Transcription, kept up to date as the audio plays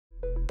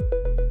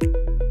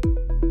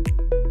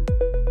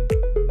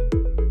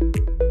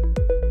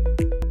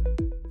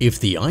If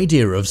the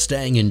idea of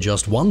staying in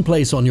just one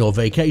place on your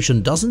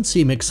vacation doesn't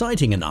seem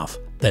exciting enough,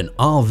 then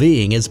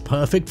RVing is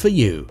perfect for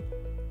you.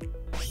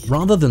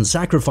 Rather than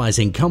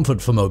sacrificing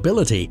comfort for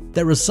mobility,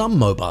 there are some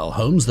mobile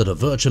homes that are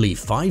virtually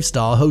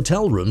 5-star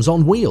hotel rooms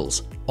on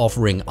wheels,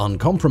 offering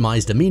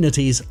uncompromised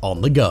amenities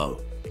on the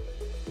go.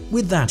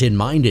 With that in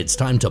mind, it's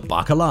time to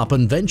buckle up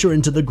and venture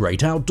into the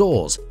great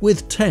outdoors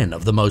with 10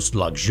 of the most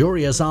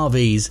luxurious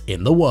RVs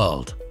in the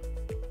world.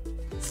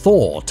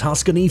 Thor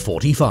Tuscany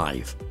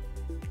 45.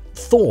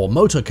 Thor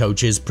motor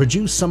coaches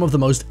produce some of the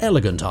most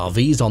elegant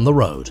RVs on the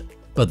road,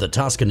 but the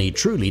Tuscany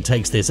truly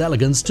takes this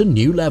elegance to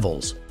new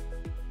levels.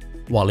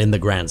 While in the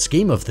grand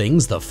scheme of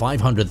things, the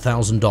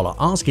 $500,000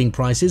 asking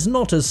price is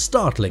not as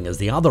startling as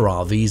the other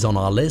RVs on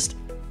our list,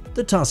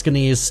 the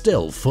Tuscany is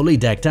still fully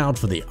decked out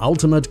for the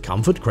ultimate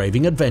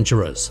comfort-craving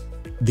adventurers.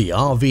 The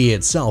RV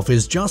itself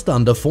is just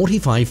under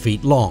 45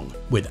 feet long,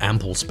 with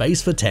ample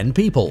space for 10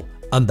 people,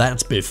 and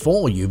that's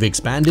before you've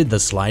expanded the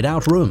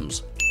slide-out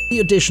rooms. The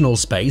additional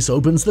space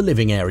opens the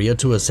living area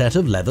to a set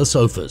of leather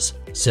sofas,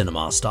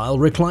 cinema-style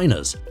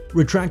recliners,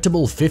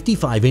 retractable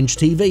 55-inch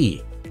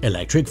TV,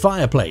 electric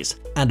fireplace,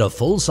 and a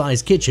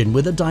full-size kitchen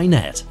with a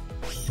dinette.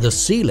 The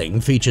ceiling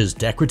features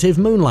decorative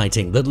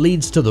moonlighting that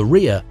leads to the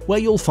rear, where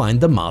you'll find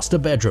the master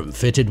bedroom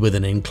fitted with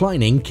an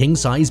inclining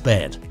king-size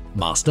bed,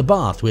 master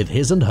bath with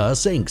his and her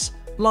sinks,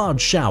 large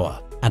shower,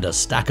 and a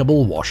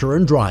stackable washer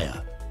and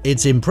dryer.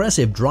 Its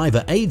impressive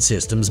driver aid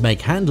systems make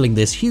handling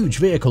this huge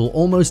vehicle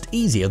almost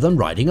easier than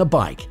riding a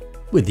bike,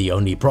 with the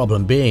only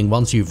problem being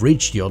once you've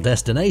reached your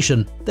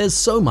destination, there's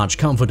so much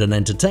comfort and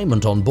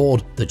entertainment on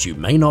board that you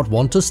may not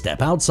want to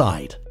step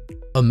outside.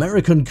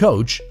 American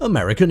Coach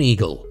American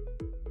Eagle.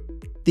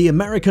 The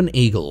American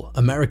Eagle,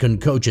 American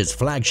Coach's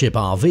flagship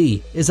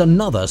RV, is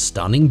another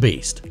stunning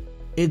beast.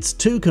 Its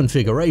two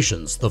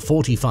configurations, the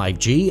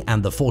 45G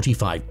and the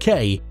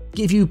 45K,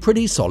 give you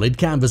pretty solid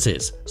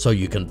canvases, so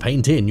you can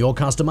paint in your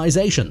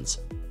customizations.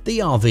 The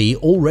RV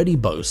already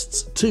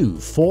boasts two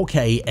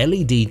 4K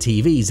LED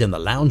TVs in the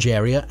lounge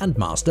area and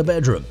master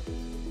bedroom,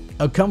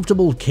 a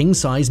comfortable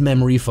king-size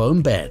memory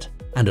foam bed,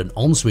 and an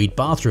ensuite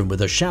bathroom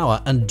with a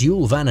shower and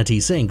dual vanity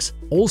sinks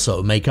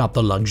also make up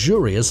the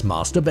luxurious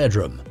master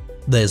bedroom.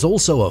 There's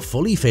also a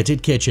fully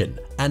fitted kitchen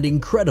and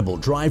incredible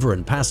driver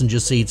and passenger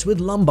seats with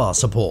lumbar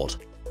support,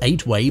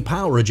 8-way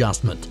power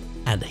adjustment,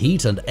 and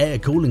heat and air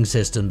cooling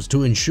systems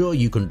to ensure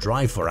you can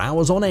drive for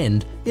hours on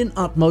end in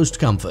utmost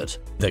comfort.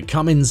 The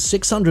Cummins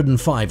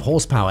 605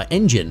 horsepower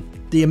engine,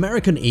 the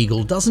American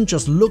Eagle doesn't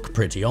just look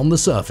pretty on the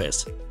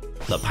surface.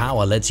 The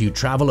power lets you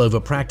travel over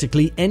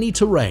practically any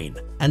terrain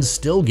and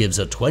still gives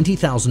a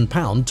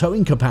 20,000-pound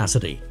towing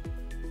capacity.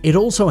 It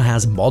also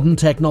has modern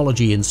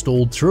technology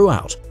installed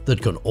throughout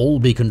that can all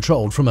be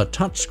controlled from a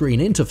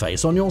touchscreen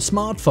interface on your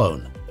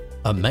smartphone.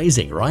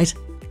 Amazing, right?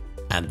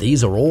 And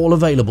these are all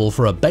available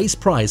for a base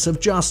price of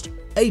just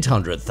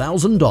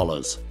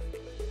 $800,000.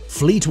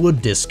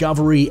 Fleetwood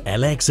Discovery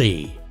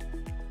LXE.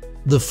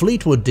 The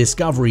Fleetwood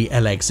Discovery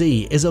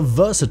LXE is a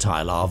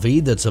versatile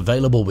RV that's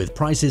available with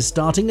prices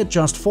starting at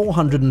just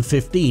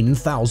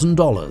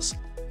 $415,000.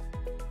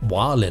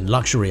 While in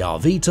luxury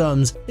RV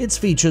terms, its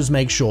features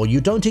make sure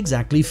you don't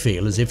exactly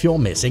feel as if you're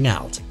missing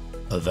out.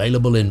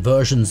 Available in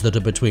versions that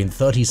are between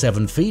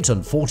 37 feet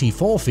and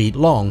 44 feet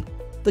long,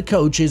 the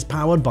coach is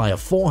powered by a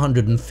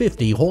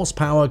 450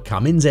 horsepower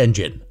Cummins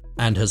engine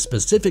and has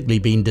specifically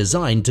been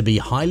designed to be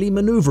highly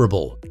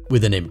maneuverable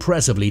with an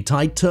impressively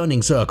tight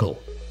turning circle.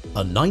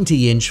 A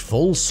 90-inch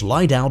full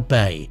slide-out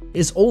bay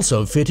is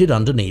also fitted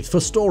underneath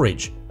for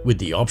storage, with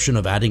the option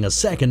of adding a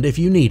second if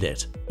you need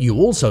it. You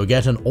also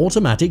get an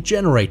automatic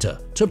generator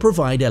to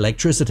provide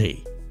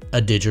electricity,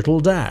 a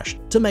digital dash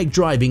to make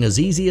driving as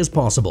easy as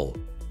possible,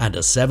 and a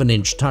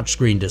 7-inch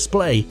touchscreen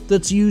display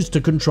that's used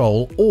to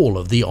control all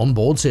of the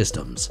onboard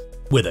systems.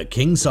 With a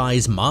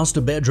king-size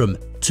master bedroom,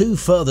 2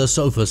 further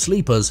sofa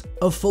sleepers,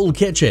 a full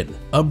kitchen,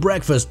 a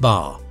breakfast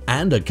bar,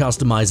 and a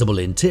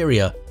customizable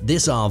interior,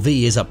 this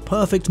RV is a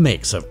perfect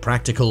mix of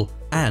practical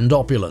and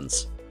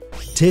opulence.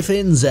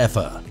 Tiffin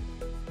Zephyr.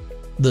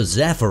 The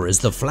Zephyr is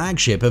the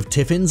flagship of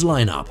Tiffin's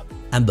lineup,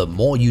 and the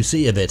more you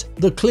see of it,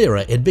 the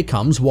clearer it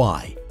becomes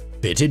why.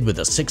 Fitted with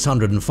a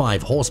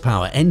 605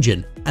 horsepower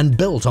engine and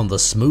built on the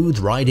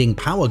smooth-riding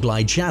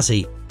Powerglide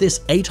chassis, this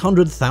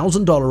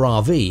 $800,000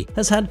 RV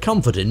has had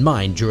comfort in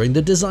mind during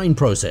the design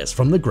process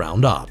from the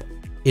ground up.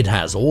 It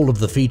has all of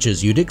the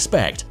features you'd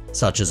expect,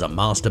 such as a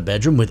master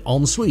bedroom with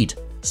ensuite,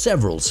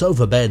 several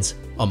sofa beds,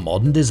 a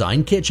modern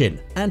design kitchen,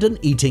 and an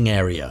eating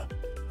area,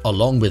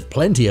 along with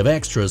plenty of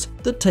extras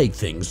that take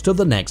things to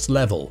the next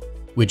level,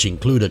 which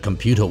include a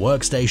computer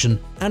workstation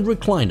and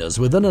recliners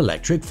with an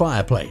electric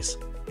fireplace.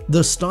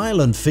 The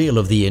style and feel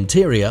of the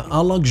interior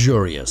are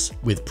luxurious,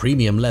 with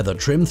premium leather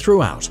trim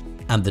throughout,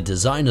 and the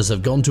designers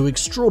have gone to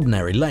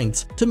extraordinary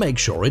lengths to make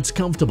sure it's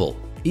comfortable,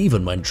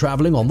 even when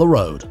traveling on the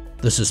road.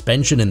 The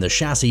suspension in the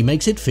chassis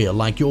makes it feel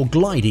like you're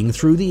gliding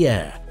through the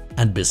air,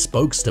 and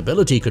bespoke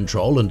stability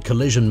control and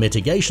collision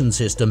mitigation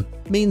system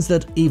means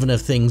that even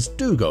if things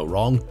do go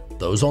wrong,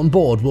 those on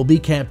board will be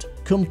kept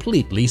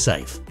completely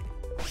safe.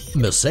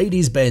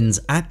 Mercedes-Benz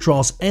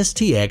Actros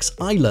STX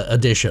Eila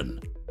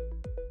Edition.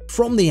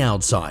 From the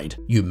outside,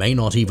 you may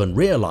not even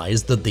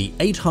realize that the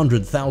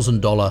 $800,000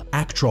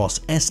 Actros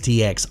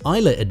STX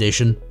Eila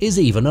Edition is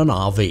even an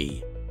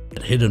RV.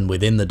 But hidden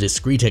within the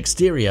discreet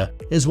exterior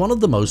is one of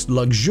the most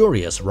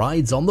luxurious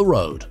rides on the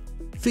road.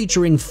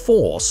 Featuring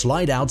 4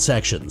 slide-out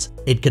sections,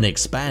 it can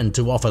expand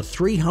to offer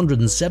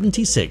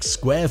 376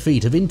 square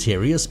feet of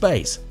interior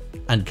space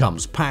and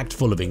comes packed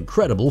full of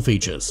incredible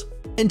features.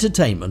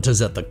 Entertainment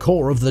is at the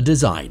core of the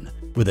design,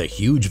 with a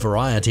huge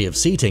variety of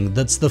seating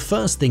that's the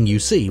first thing you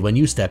see when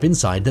you step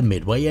inside the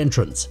midway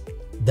entrance.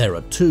 There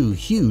are 2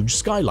 huge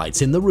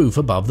skylights in the roof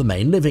above the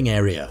main living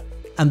area,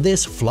 and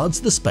this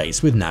floods the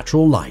space with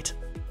natural light.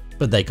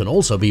 But they can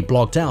also be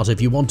blocked out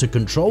if you want to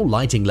control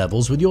lighting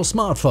levels with your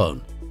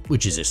smartphone,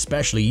 which is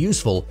especially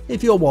useful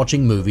if you're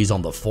watching movies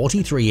on the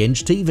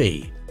 43-inch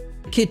TV.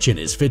 The kitchen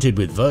is fitted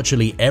with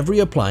virtually every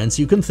appliance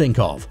you can think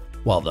of,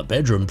 while the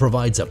bedroom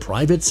provides a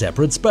private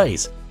separate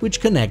space,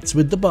 which connects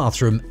with the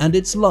bathroom and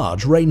its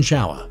large rain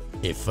shower.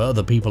 If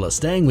further people are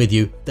staying with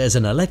you, there's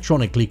an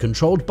electronically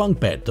controlled bunk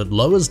bed that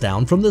lowers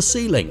down from the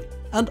ceiling,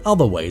 and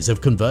other ways of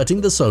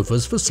converting the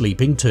sofas for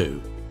sleeping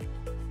too.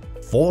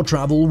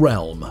 Foretravel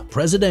Realm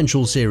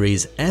Presidential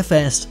Series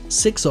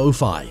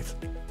FS605.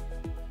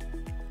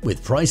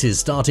 With prices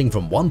starting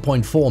from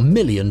 $1.4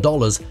 million,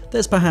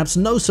 there's perhaps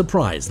no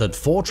surprise that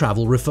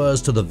Foretravel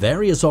refers to the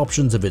various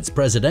options of its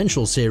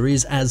presidential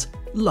series as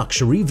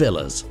luxury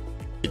villas.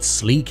 Its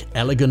sleek,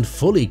 elegant,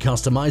 fully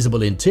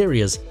customizable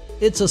interiors,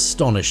 it's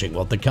astonishing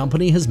what the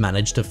company has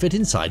managed to fit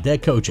inside their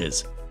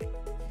coaches.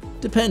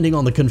 Depending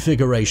on the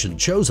configuration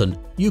chosen,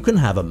 you can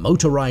have a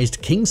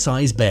motorized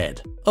king-size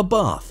bed, a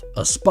bath,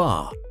 a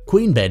spa,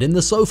 queen bed in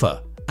the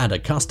sofa, and a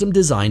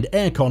custom-designed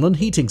aircon and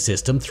heating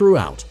system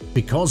throughout.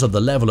 Because of the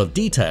level of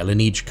detail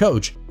in each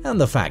coach and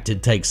the fact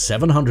it takes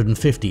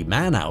 750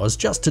 man-hours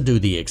just to do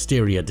the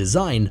exterior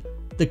design,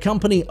 the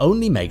company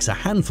only makes a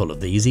handful of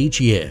these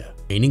each year,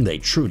 meaning they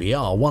truly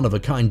are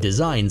one-of-a-kind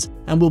designs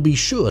and will be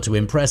sure to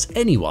impress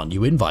anyone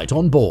you invite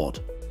on board.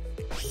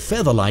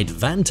 Featherlite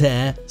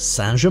Vantare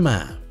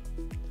Saint-Germain.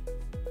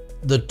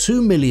 The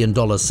 $2 million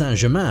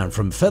Saint-Germain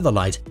from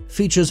Featherlite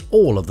features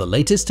all of the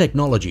latest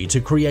technology to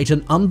create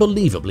an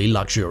unbelievably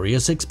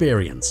luxurious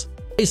experience.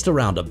 Based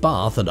around a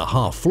bath and a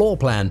half floor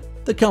plan,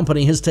 the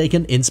company has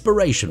taken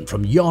inspiration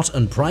from yacht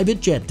and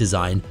private jet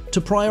design to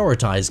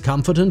prioritize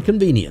comfort and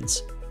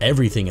convenience.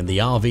 Everything in the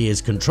RV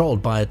is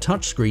controlled by a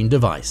touchscreen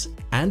device,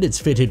 and it's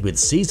fitted with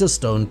Caesar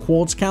stone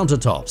quartz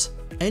countertops,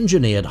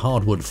 engineered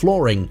hardwood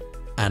flooring,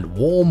 and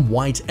warm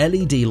white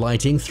LED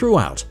lighting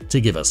throughout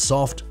to give a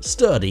soft,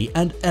 sturdy,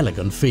 and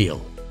elegant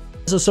feel.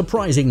 There's a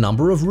surprising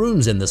number of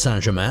rooms in the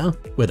Saint-Germain,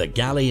 with a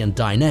galley and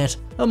dinette,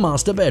 a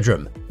master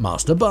bedroom,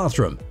 master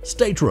bathroom,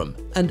 stateroom,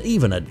 and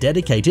even a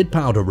dedicated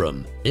powder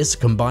room. This,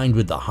 combined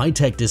with the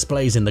high-tech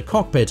displays in the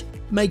cockpit,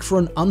 make for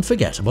an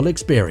unforgettable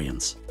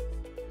experience.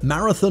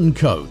 Marathon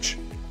Coach.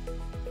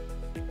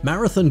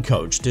 Marathon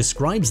Coach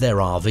describes their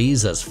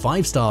RVs as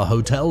 5-star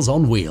hotels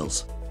on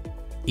wheels.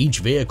 Each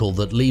vehicle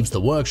that leaves the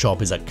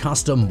workshop is a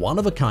custom,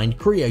 one-of-a-kind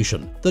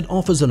creation that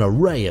offers an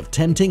array of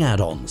tempting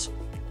add-ons.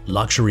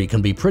 Luxury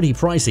can be pretty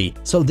pricey,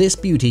 so this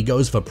beauty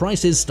goes for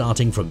prices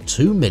starting from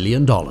 $2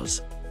 million.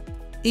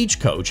 Each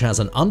coach has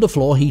an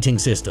underfloor heating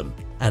system,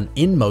 an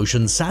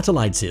in-motion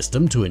satellite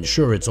system to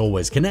ensure it's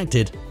always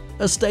connected,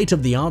 a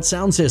state-of-the-art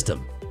sound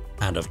system,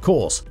 and of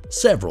course,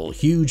 several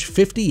huge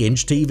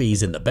 50-inch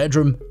TVs in the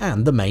bedroom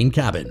and the main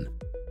cabin.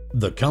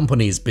 The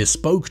company's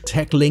bespoke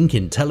TechLink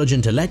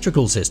intelligent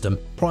electrical system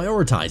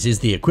prioritizes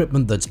the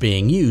equipment that's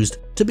being used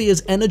to be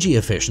as energy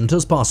efficient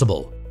as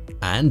possible.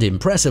 And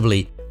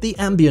impressively, the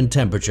ambient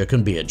temperature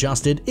can be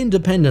adjusted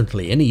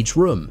independently in each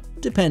room,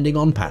 depending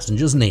on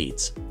passengers'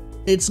 needs.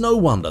 It's no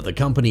wonder the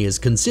company is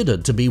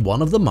considered to be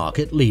one of the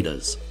market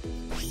leaders.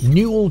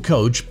 Newell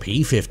Coach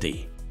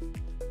P50.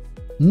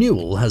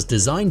 Newell has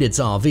designed its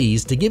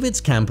RVs to give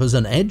its campers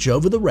an edge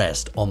over the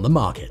rest on the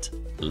market.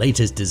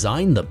 Latest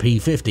design, the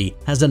P50,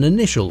 has an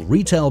initial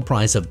retail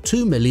price of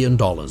 $2 million,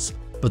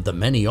 but the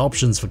many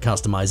options for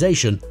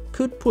customization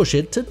could push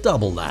it to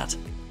double that.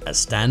 As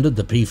standard,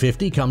 the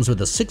P50 comes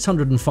with a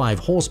 605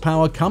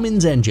 horsepower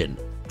Cummins engine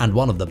and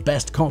one of the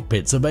best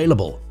cockpits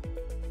available.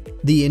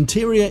 The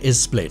interior is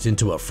split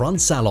into a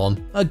front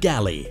salon, a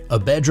galley, a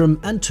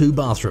bedroom, and 2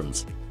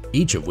 bathrooms,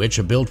 each of which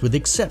are built with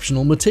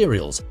exceptional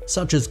materials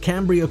such as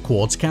Cambria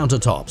quartz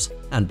countertops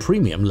and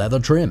premium leather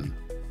trim.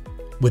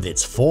 With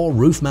its 4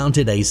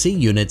 roof-mounted AC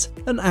units,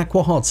 an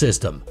aqua hot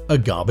system, a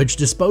garbage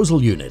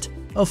disposal unit,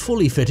 a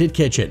fully fitted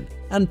kitchen,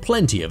 and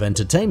plenty of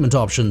entertainment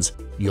options,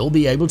 you'll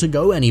be able to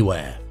go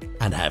anywhere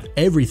and have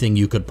everything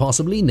you could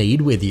possibly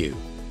need with you.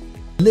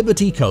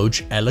 Liberty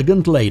Coach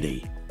Elegant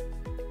Lady.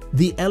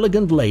 The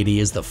Elegant Lady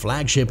is the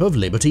flagship of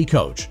Liberty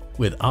Coach.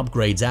 With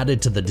upgrades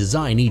added to the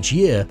design each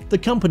year, the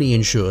company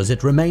ensures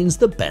it remains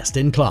the best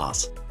in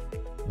class.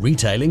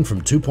 Retailing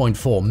from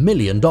 $2.4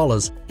 million,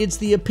 it's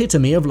the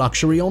epitome of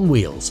luxury on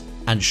wheels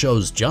and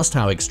shows just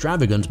how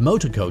extravagant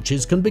motor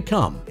coaches can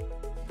become.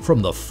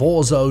 From the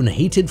 4-zone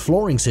heated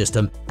flooring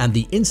system and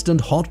the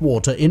instant hot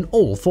water in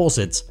all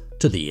faucets,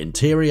 to the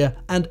interior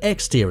and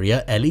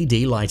exterior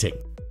LED lighting,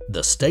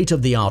 the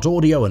state-of-the-art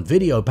audio and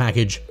video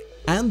package,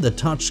 and the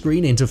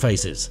touchscreen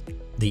interfaces,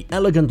 the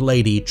Elegant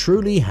Lady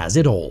truly has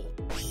it all.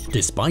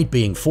 Despite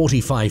being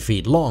 45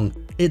 feet long,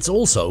 it's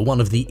also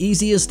one of the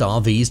easiest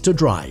RVs to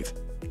drive,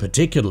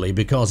 particularly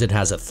because it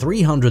has a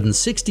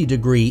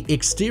 360-degree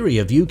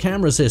exterior view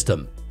camera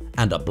system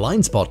and a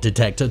blind spot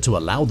detector to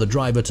allow the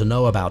driver to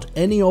know about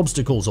any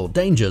obstacles or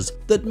dangers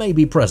that may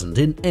be present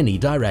in any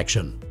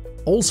direction.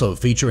 Also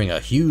featuring a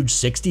huge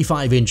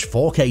 65-inch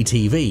 4K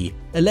TV,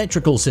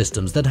 electrical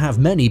systems that have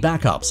many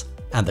backups,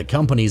 and the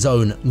company's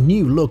own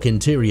new-look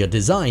interior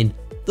design,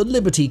 the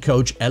Liberty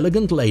Coach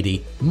Elegant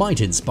Lady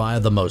might inspire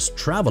the most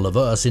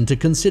travel-averse into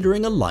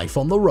considering a life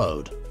on the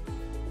road.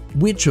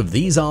 Which of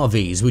these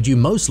RVs would you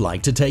most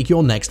like to take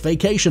your next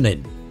vacation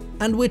in?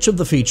 And which of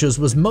the features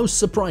was most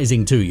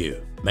surprising to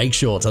you? Make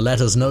sure to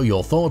let us know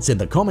your thoughts in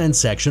the comments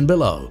section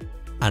below.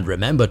 And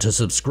remember to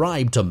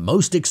subscribe to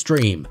Most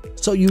Extreme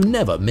so you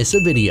never miss a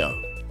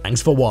video.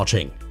 Thanks for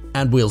watching,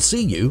 and we'll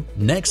see you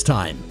next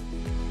time.